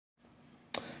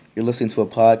You're listening to a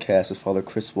podcast with Father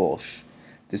Chris Walsh.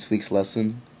 This week's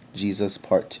lesson, Jesus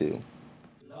Part 2.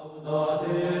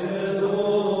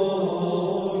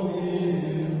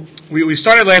 We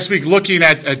started last week looking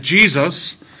at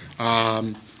Jesus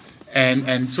and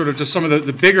sort of just some of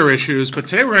the bigger issues, but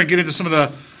today we're going to get into some of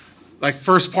the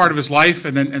first part of his life,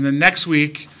 and then next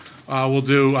week we'll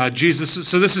do Jesus.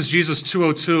 So this is Jesus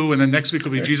 202, and then next week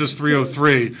will be Jesus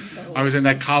 303. I was in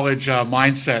that college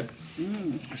mindset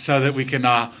so that we can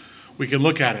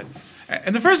look at it.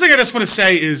 And the first thing I just want to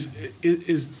say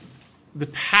is the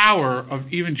power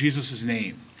of even Jesus'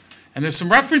 name. And there's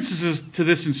some references to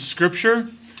this in Scripture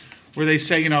where they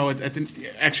say,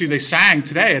 actually they sang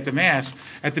today at the Mass,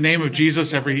 at the name of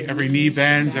Jesus, every knee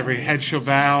bends, every head shall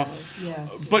bow.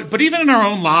 Yes. But even in our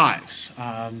own lives,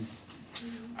 I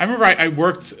remember I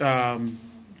worked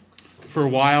for a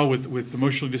while with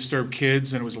emotionally disturbed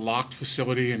kids, and it was a locked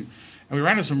facility, and we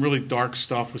ran into some really dark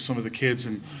stuff with some of the kids.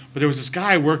 But there was this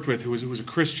guy I worked with who was a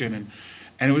Christian,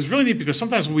 and it was really neat because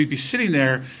sometimes when we'd be sitting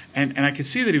there and I could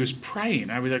see that he was praying.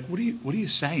 I was like, what are you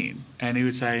saying? And he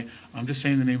would say, I'm just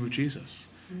saying the name of Jesus.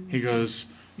 Mm-hmm. He goes,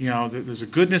 there's a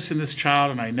goodness in this child,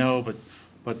 and I know,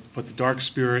 but the dark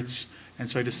spirits, and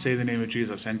so I just say the name of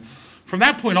Jesus. And from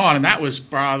that point on, and that was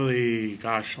probably,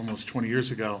 almost 20 years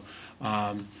ago,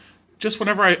 just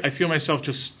whenever I feel myself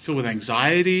just filled with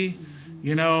anxiety,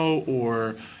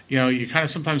 or you kind of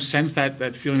sometimes sense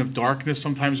that feeling of darkness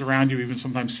sometimes around you, even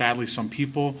sometimes, sadly, some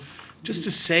people, just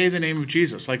to say the name of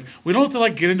Jesus. We don't have to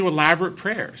get into elaborate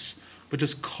prayers, but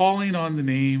just calling on the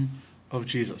name of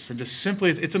Jesus. And just simply,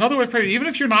 it's another way of praying, even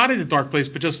if you're not in a dark place,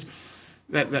 but just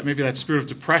that maybe that spirit of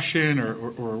depression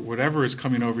or whatever is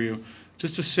coming over you,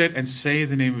 just to sit and say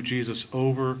the name of Jesus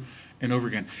over and over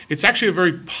again. It's actually a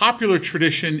very popular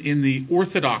tradition in the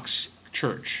Orthodox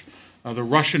Church, the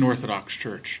Russian Orthodox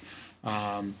Church,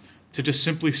 to just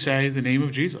simply say the name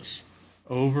of Jesus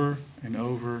over and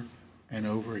over and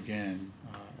over again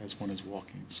as one is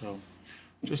walking. So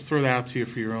just throw that out to you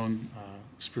for your own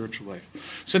spiritual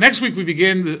life. So next week we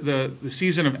begin the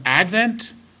season of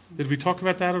Advent. Did we talk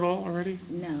about that at all already?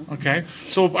 No. Okay.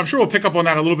 So I'm sure we'll pick up on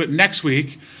that a little bit next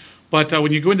week. But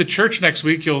when you go into church next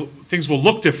week, things will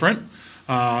look different.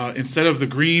 Instead of the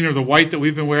green or the white that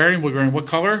we've been wearing, we're wearing what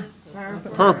color?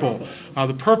 Purple.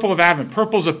 The purple of Advent.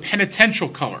 Purple is a penitential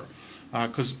color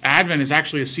because Advent is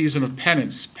actually a season of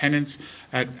penance. Penance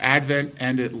at Advent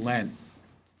and at Lent.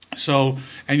 So,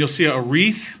 and you'll see a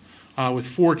wreath with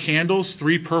 4 candles,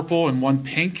 3 purple and 1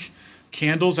 pink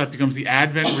candles. That becomes the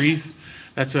Advent wreath.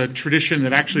 That's a tradition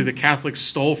that actually the Catholics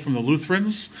stole from the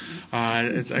Lutherans.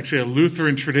 It's actually a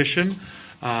Lutheran tradition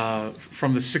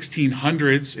from the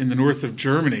 1600s in the north of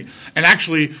Germany. And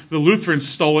actually, the Lutherans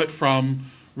stole it from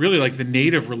really the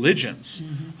native religions.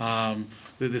 Mm-hmm.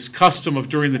 This custom of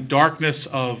during the darkness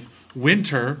of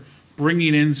winter,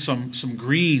 bringing in some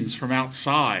greens from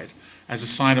outside as a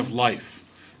sign of life.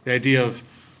 The idea of,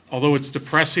 although it's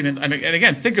depressing, and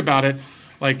again, think about it,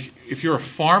 if you're a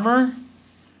farmer,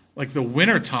 the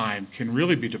winter time can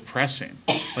really be depressing.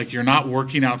 You're not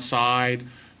working outside.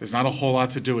 There's not a whole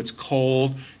lot to do. It's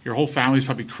cold. Your whole family's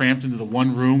probably cramped into the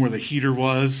one room where the heater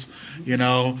was,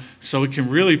 So it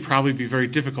can really probably be very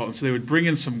difficult. And so they would bring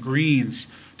in some greens.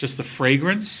 Just the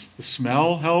fragrance, the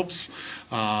smell helps,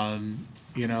 and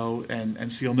so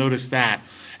you'll notice that.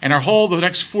 And the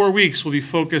next 4 weeks will be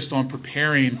focused on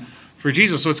preparing for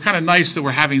Jesus. So it's kind of nice that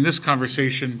we're having this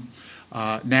conversation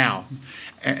now.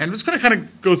 And I'm just going to kind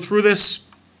of go through this,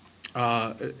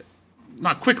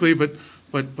 not quickly, but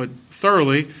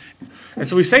thoroughly. And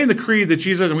so we say in the Creed that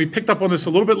Jesus, and we picked up on this a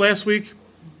little bit last week,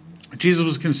 Jesus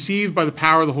was conceived by the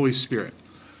power of the Holy Spirit.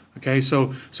 Okay,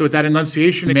 so at that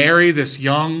annunciation, Mary, this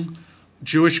young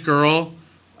Jewish girl,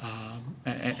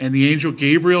 and the angel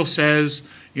Gabriel says,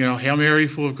 Hail Mary,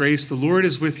 full of grace, the Lord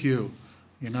is with you.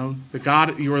 You are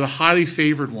the highly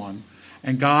favored one,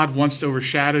 and God wants to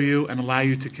overshadow you and allow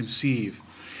you to conceive.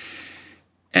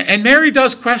 And Mary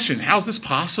does question, how's this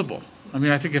possible? I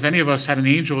mean, I think if any of us had an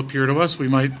angel appear to us, we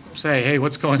might say, hey,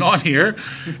 what's going on here?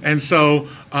 And so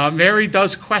Mary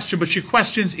does question, but she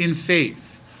questions in faith.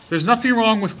 There's nothing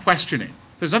wrong with questioning.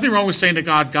 There's nothing wrong with saying to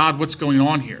God, God, what's going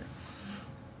on here?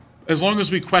 As long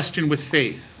as we question with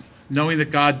faith, knowing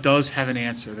that God does have an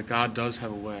answer, that God does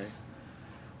have a way.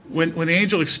 When the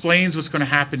angel explains what's going to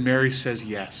happen, Mary says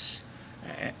yes.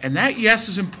 And that yes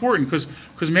is important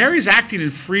because Mary's acting in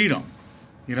freedom.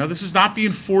 This is not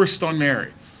being forced on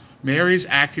Mary. Mary's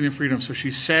acting in freedom, so she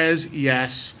says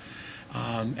yes.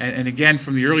 And again,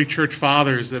 from the early church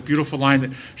fathers, that beautiful line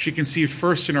that she conceived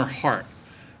first in her heart,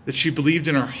 that she believed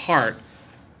in her heart,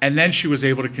 and then she was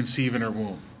able to conceive in her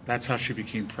womb. That's how she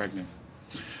became pregnant.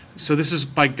 So this is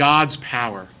by God's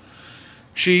power.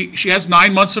 She has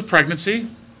 9 months of pregnancy.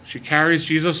 She carries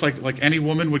Jesus like any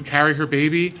woman would carry her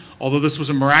baby. Although this was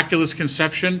a miraculous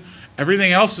conception,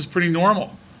 everything else is pretty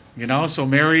normal. So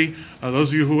Mary,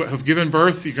 those of you who have given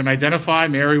birth, you can identify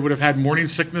Mary would have had morning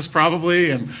sickness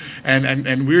probably,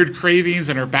 and weird cravings,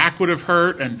 and her back would have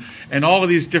hurt, and all of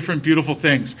these different beautiful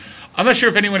things. I'm not sure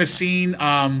if anyone has seen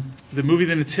the movie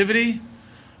The Nativity,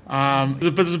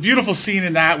 but there's a beautiful scene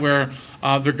in that where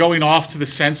they're going off to the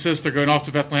census, they're going off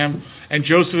to Bethlehem, and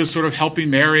Joseph is sort of helping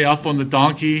Mary up on the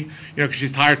donkey, because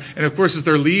she's tired. And of course, as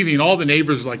they're leaving, all the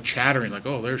neighbors are like chattering, like,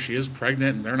 oh, there she is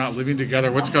pregnant, and they're not living together,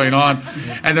 what's going on?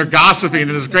 And they're gossiping,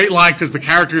 and there's a great line, because the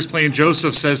character who's playing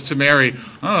Joseph says to Mary,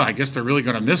 oh, I guess they're really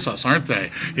going to miss us, aren't they?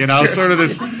 Sort of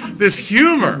this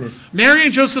humor. Mary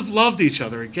and Joseph loved each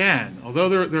other again.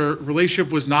 Although their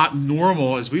relationship was not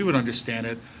normal as we would understand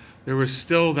it, there was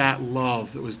still that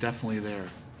love that was definitely there.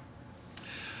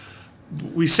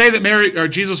 We say that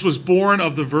Jesus was born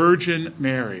of the Virgin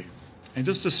Mary. And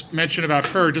just to mention about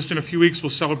her, just in a few weeks we'll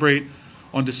celebrate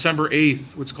on December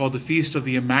 8th what's called the Feast of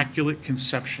the Immaculate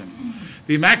Conception.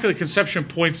 The Immaculate Conception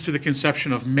points to the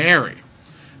conception of Mary.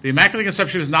 The Immaculate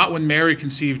Conception is not when Mary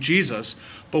conceived Jesus,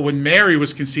 but when Mary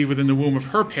was conceived within the womb of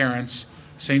her parents,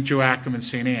 St. Joachim and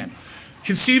St. Anne.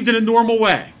 Conceived in a normal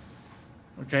way.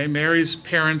 Okay, Mary's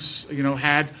parents,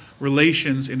 had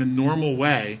relations in a normal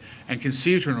way and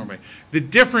conceived her in a normal way. The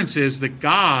difference is that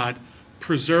God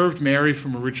preserved Mary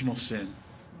from original sin.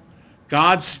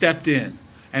 God stepped in.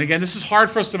 And again, this is hard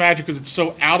for us to imagine because it's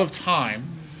so out of time,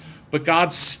 but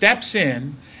God steps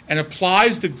in and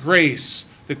applies the grace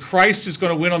that Christ is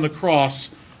going to win on the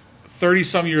cross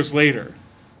 30-some years later.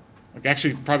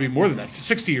 Actually, probably more than that,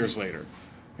 60 years later,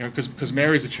 because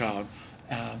Mary's a child.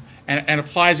 And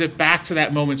applies it back to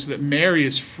that moment so that Mary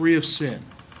is free of sin.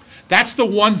 That's the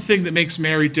one thing that makes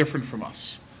Mary different from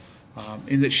us,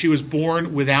 in that she was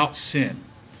born without sin.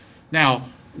 Now,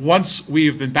 once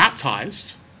we've been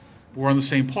baptized, we're on the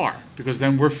same par, because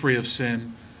then we're free of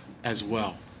sin as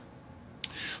well.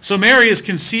 So Mary is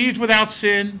conceived without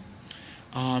sin,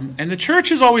 and the church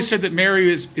has always said that Mary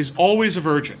is always a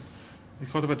virgin. We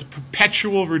talk about the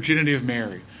perpetual virginity of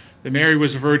Mary, that Mary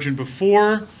was a virgin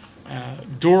before,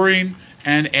 during,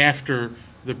 and after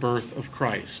the birth of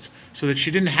Christ, so that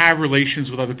she didn't have relations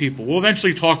with other people. We'll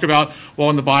eventually talk about,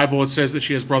 in the Bible it says that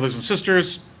she has brothers and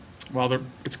sisters.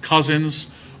 It's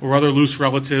cousins or other loose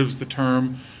relatives, the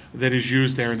term that is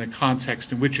used there in the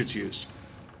context in which it's used.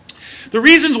 The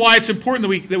reasons why it's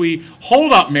important that we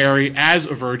hold up Mary as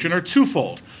a virgin are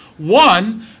twofold.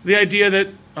 One, the idea that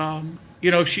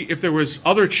if there was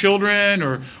other children,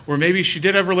 or maybe she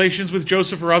did have relations with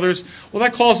Joseph or others,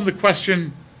 that calls into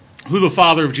question who the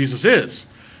father of Jesus is.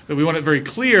 That we want it very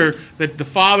clear that the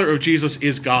father of Jesus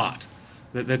is God.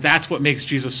 That's what makes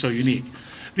Jesus so unique.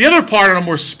 The other part, on a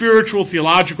more spiritual,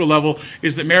 theological level,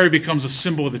 is that Mary becomes a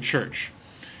symbol of the church.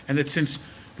 And that since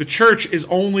the church is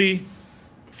only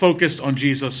focused on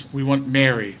Jesus, we want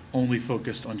Mary only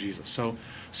focused on Jesus.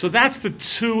 So that's the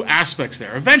two aspects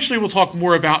there. Eventually we'll talk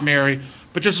more about Mary,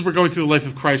 but just as we're going through the life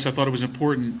of Christ, I thought it was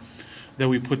important that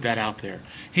we put that out there.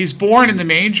 He's born in the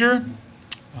manger.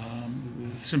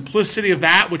 The simplicity of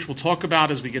that, which we'll talk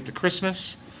about as we get to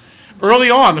Christmas.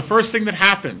 Early on, the first thing that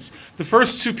happens, the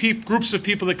first two groups of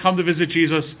people that come to visit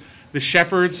Jesus, the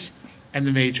shepherds and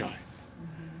the magi.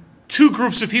 Two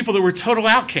groups of people that were total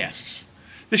outcasts.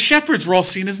 The shepherds were all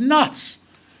seen as nuts.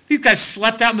 These guys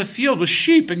slept out in the field with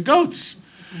sheep and goats.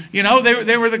 They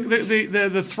were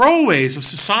the throwaways of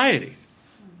society.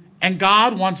 And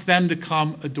God wants them to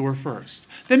come adore first.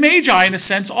 The Magi, in a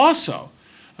sense, also.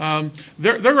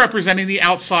 They're representing the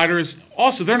outsiders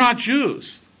also. They're not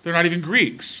Jews. They're not even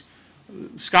Greeks.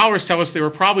 Scholars tell us they were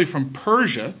probably from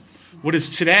Persia, what is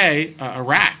today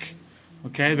Iraq.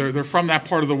 Okay, they're from that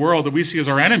part of the world that we see as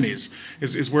our enemies,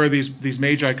 is where these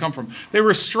Magi come from. They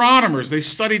were astronomers. They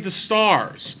studied the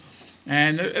stars.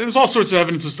 And there's all sorts of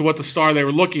evidence as to what the star they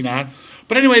were looking at.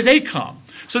 But anyway, they come.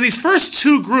 So these first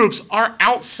two groups are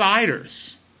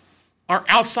outsiders.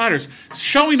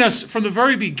 Showing us from the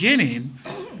very beginning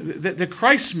that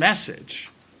Christ's message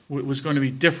was going to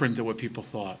be different than what people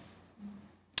thought.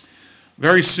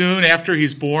 Very soon after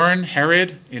he's born,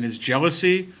 Herod, in his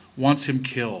jealousy, wants him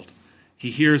killed.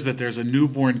 He hears that there's a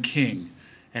newborn king,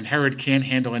 and Herod can't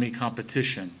handle any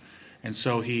competition. And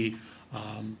so he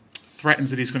threatens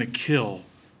that he's going to kill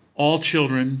all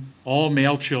children, all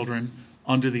male children,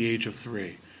 under the age of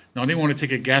 3. Now, anyone want to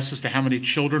take a guess as to how many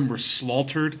children were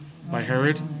slaughtered by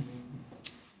Herod?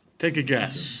 Take a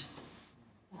guess.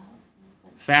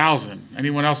 1,000.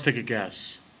 Anyone else take a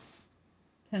guess?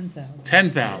 10,000.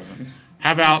 10,000.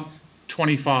 How about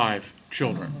 25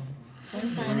 children?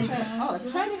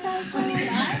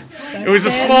 It was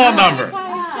a small number.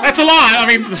 That's a lot. I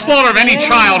mean, the slaughter of any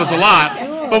child is a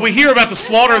lot. But we hear about the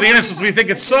slaughter of the innocents. We think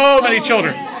it's so many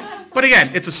children. But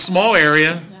again, it's a small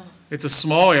area. It's a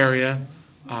small area.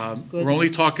 We're only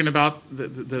talking about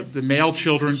the male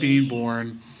children being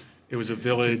born. It was a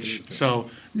village. So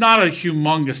not a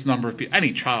humongous number of people.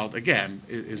 Any child, again,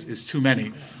 is too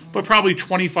many. But probably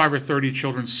 25 or 30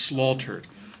 children slaughtered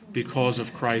because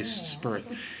of Christ's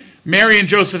birth. Mary and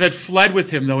Joseph had fled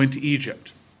with him, though, into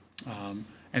Egypt.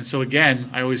 And so again,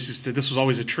 this was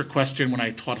always a trick question when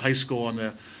I taught high school on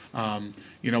the,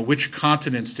 which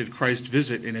continents did Christ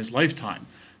visit in his lifetime?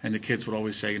 And the kids would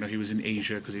always say, he was in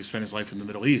Asia because he spent his life in the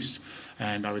Middle East.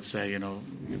 And I would say,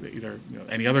 either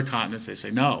any other continents. They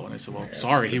say no. And I said, well,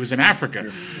 sorry, he was in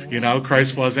Africa.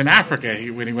 Christ was in Africa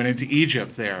when he went into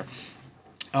Egypt there.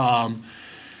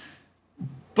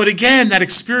 But again, that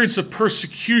experience of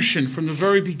persecution from the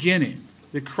very beginning,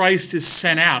 that Christ is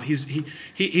sent out.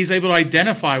 He's able to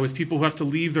identify with people who have to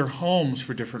leave their homes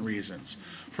for different reasons,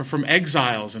 from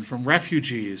exiles and from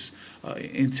refugees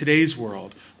in today's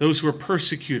world, those who are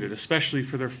persecuted, especially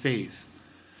for their faith.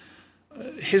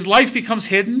 His life becomes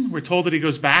hidden. We're told that he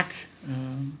goes back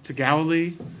to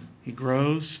Galilee. He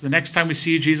grows. The next time we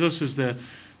see Jesus is the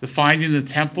finding in the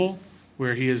temple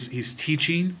where he's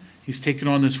teaching. He's taken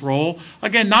on this role.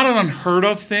 Again, not an unheard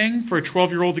of thing for a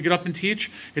 12-year-old to get up and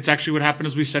teach. It's actually what happened,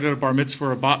 as we said, at a bar mitzvah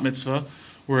or a bat mitzvah,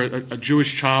 where a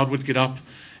Jewish child would get up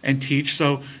and teach.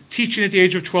 So teaching at the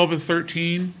age of 12 or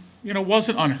 13,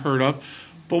 wasn't unheard of.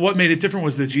 But what made it different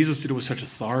was that Jesus did it with such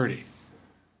authority.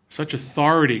 Such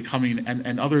authority coming,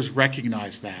 and others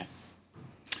recognized that.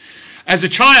 As a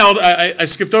child, I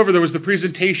skipped over, there was the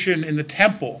presentation in the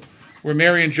temple where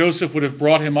Mary and Joseph would have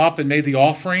brought him up and made the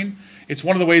offering. It's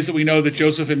one of the ways that we know that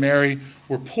Joseph and Mary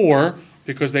were poor,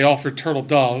 because they offered turtle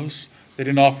doves. They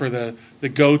didn't offer the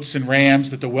goats and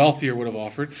rams that the wealthier would have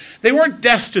offered. They weren't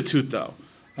destitute, though.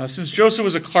 Since Joseph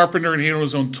was a carpenter and he had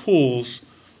his own tools,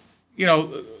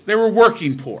 they were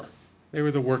working poor. They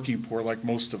were the working poor, like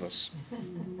most of us.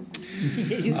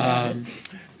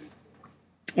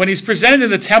 When he's presented in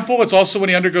the temple, it's also when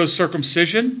he undergoes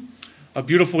circumcision. A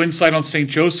beautiful insight on St.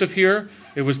 Joseph here.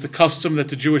 It was the custom that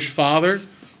the Jewish father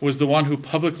was the one who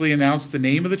publicly announced the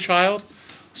name of the child.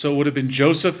 So it would have been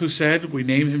Joseph who said, we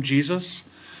name him Jesus.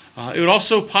 It would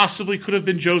also possibly could have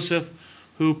been Joseph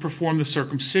who performed the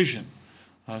circumcision.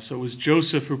 So it was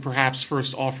Joseph who perhaps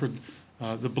first offered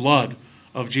the blood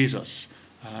of Jesus.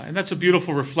 And that's a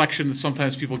beautiful reflection that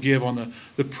sometimes people give on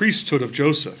the priesthood of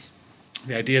Joseph.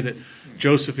 The idea that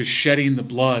Joseph is shedding the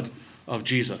blood of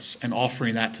Jesus and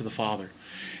offering that to the Father.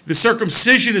 The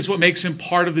circumcision is what makes him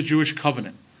part of the Jewish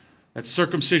covenant. That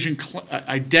circumcision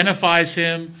identifies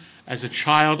him as a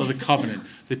child of the covenant,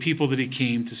 the people that he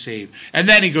came to save. And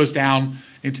then he goes down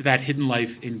into that hidden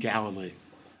life in Galilee.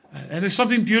 And there's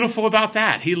something beautiful about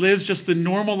that. He lives just the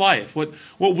normal life,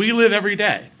 what we live every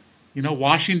day.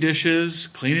 Washing dishes,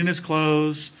 cleaning his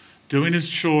clothes, doing his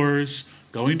chores,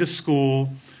 going to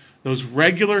school, those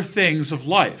regular things of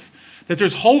life. That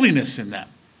there's holiness in them.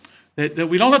 That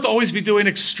we don't have to always be doing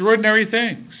extraordinary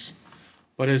things.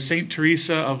 But as St.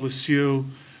 Teresa of Lisieux,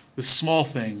 the small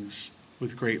things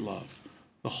with great love.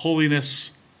 The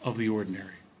holiness of the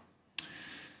ordinary.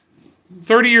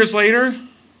 30 years later,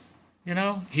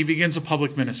 he begins a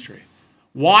public ministry.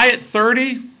 Why at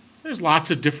 30? There's lots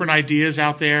of different ideas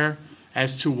out there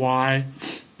as to why.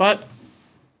 But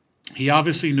he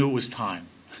obviously knew it was time.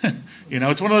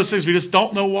 It's one of those things we just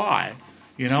don't know why.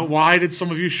 Why did some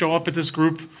of you show up at this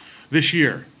group this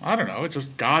year? I don't know. It's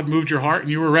just God moved your heart and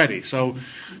you were ready.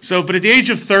 But at the age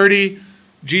of 30,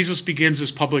 Jesus begins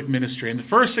his public ministry. And the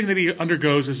first thing that he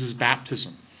undergoes is his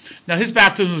baptism. Now, his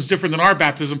baptism is different than our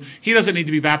baptism. He doesn't need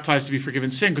to be baptized to be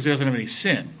forgiven sin because he doesn't have any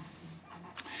sin.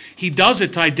 He does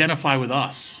it to identify with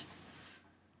us.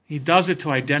 He does it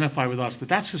to identify with us.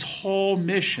 That's his whole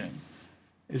mission,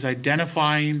 is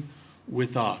identifying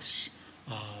with us.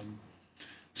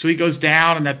 So he goes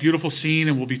down in that beautiful scene,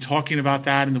 and we'll be talking about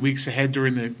that in the weeks ahead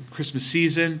during the Christmas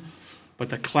season. But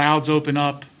the clouds open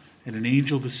up, and an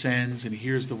angel descends, and he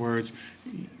hears the words,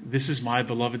 "This is my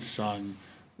beloved Son.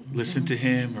 Listen to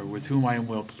him," or "with whom I am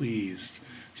well pleased."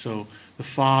 So the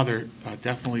Father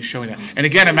definitely showing that. And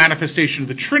again, a manifestation of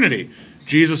the Trinity.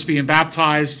 Jesus being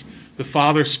baptized, the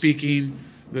Father speaking,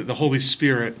 the Holy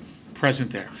Spirit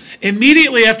present there.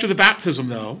 Immediately after the baptism,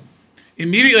 though,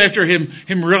 immediately after him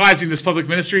realizing this public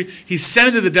ministry, he's sent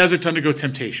into the desert to undergo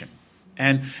temptation.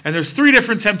 And there's 3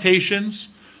 different temptations,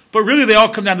 but really they all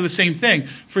come down to the same thing,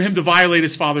 for him to violate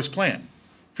his Father's plan,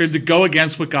 for him to go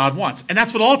against what God wants. And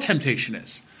that's what all temptation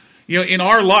is. In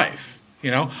our life,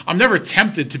 I'm never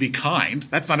tempted to be kind.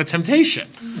 That's not a temptation,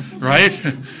 right?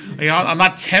 I'm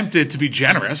not tempted to be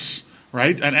generous,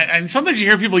 right? And sometimes you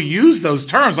hear people use those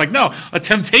terms like, no, a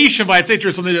temptation by its nature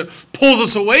is something that pulls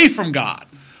us away from God,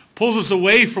 pulls us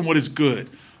away from what is good,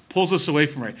 pulls us away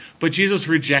from right. But Jesus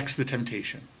rejects the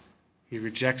temptation. He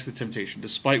rejects the temptation,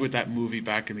 despite what that movie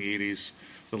back in the 80s,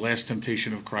 The Last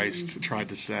Temptation of Christ, tried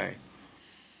to say.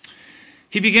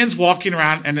 He begins walking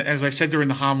around, and as I said during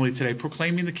the homily today,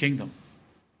 proclaiming the kingdom,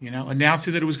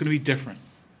 announcing that it was going to be different,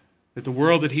 that the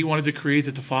world that he wanted to create,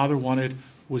 that the Father wanted,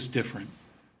 was different.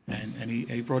 And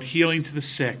he brought healing to the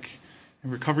sick,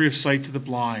 and recovery of sight to the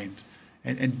blind,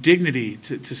 and dignity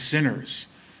to sinners,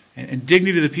 and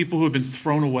dignity to the people who had been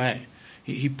thrown away.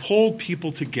 He pulled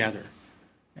people together,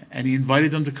 and he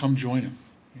invited them to come join him.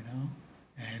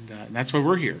 And that's why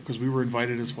we're here, because we were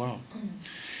invited as well.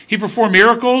 He performed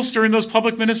miracles during those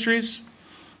public ministries.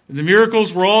 The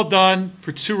miracles were all done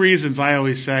for two reasons, I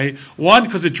always say. One,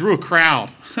 because it drew a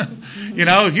crowd.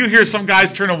 If you hear some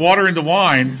guys turning water into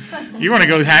wine, you want to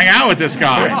go hang out with this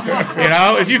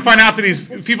guy. If you find out that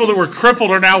these people that were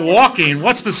crippled are now walking,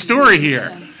 what's the story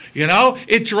here?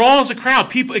 It draws a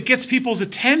crowd. It gets people's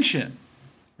attention,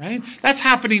 right? That's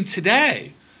happening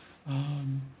today.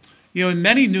 In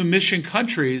many new mission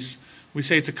countries, we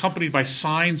say it's accompanied by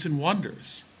signs and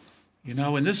wonders.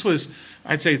 And this was,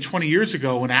 I'd say 20 years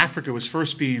ago when Africa was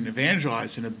first being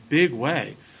evangelized in a big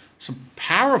way. Some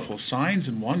powerful signs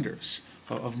and wonders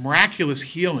of miraculous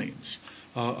healings,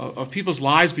 of people's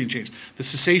lives being changed, the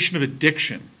cessation of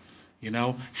addiction,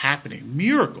 happening.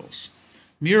 Miracles,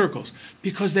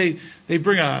 because they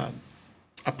bring a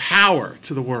power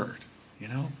to the word,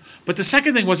 But the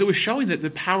second thing was it was showing that the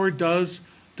power does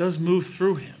move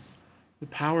through him. The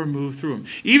power moved through him.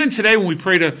 Even today when we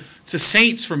pray to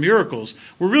saints for miracles,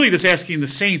 we're really just asking the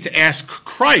saint to ask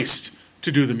Christ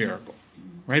to do the miracle.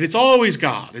 Right? It's always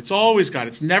God. It's always God.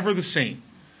 It's never the saint.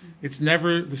 It's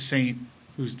never the saint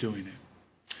who's doing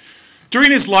it.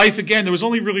 During his life, again, there was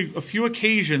only really a few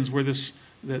occasions where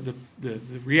the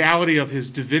reality of his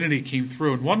divinity came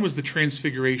through. And one was the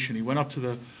transfiguration. He went up to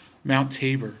the Mount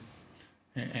Tabor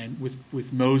and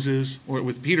with Moses, or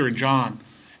with Peter and John.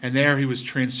 And there he was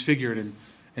transfigured,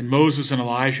 and Moses and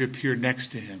Elijah appeared next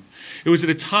to him. It was at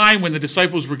a time when the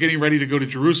disciples were getting ready to go to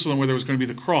Jerusalem where there was going to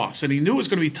be the cross. And he knew it was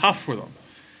going to be tough for them.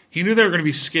 He knew they were going to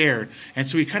be scared. And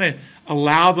so he kind of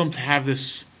allowed them to have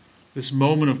this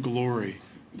moment of glory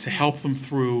to help them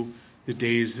through the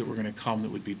days that were going to come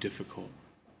that would be difficult.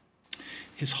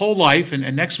 His whole life,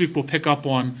 and next week we'll pick up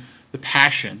on the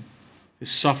passion,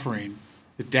 his suffering,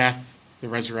 the death, the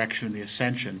resurrection, and the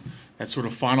ascension, that sort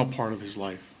of final part of his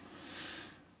life.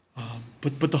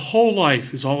 But the whole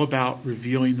life is all about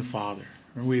revealing the Father.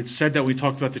 And we had said that we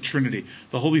talked about the Trinity.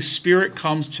 The Holy Spirit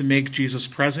comes to make Jesus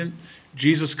present.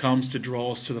 Jesus comes to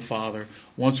draw us to the Father.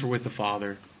 Once we're with the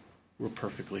Father, we're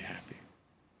perfectly happy.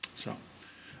 So,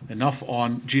 enough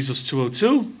on Jesus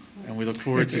 202, and we look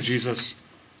forward to Jesus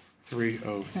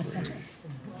 303.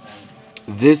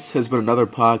 This has been another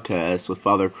podcast with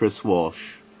Father Chris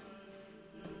Walsh.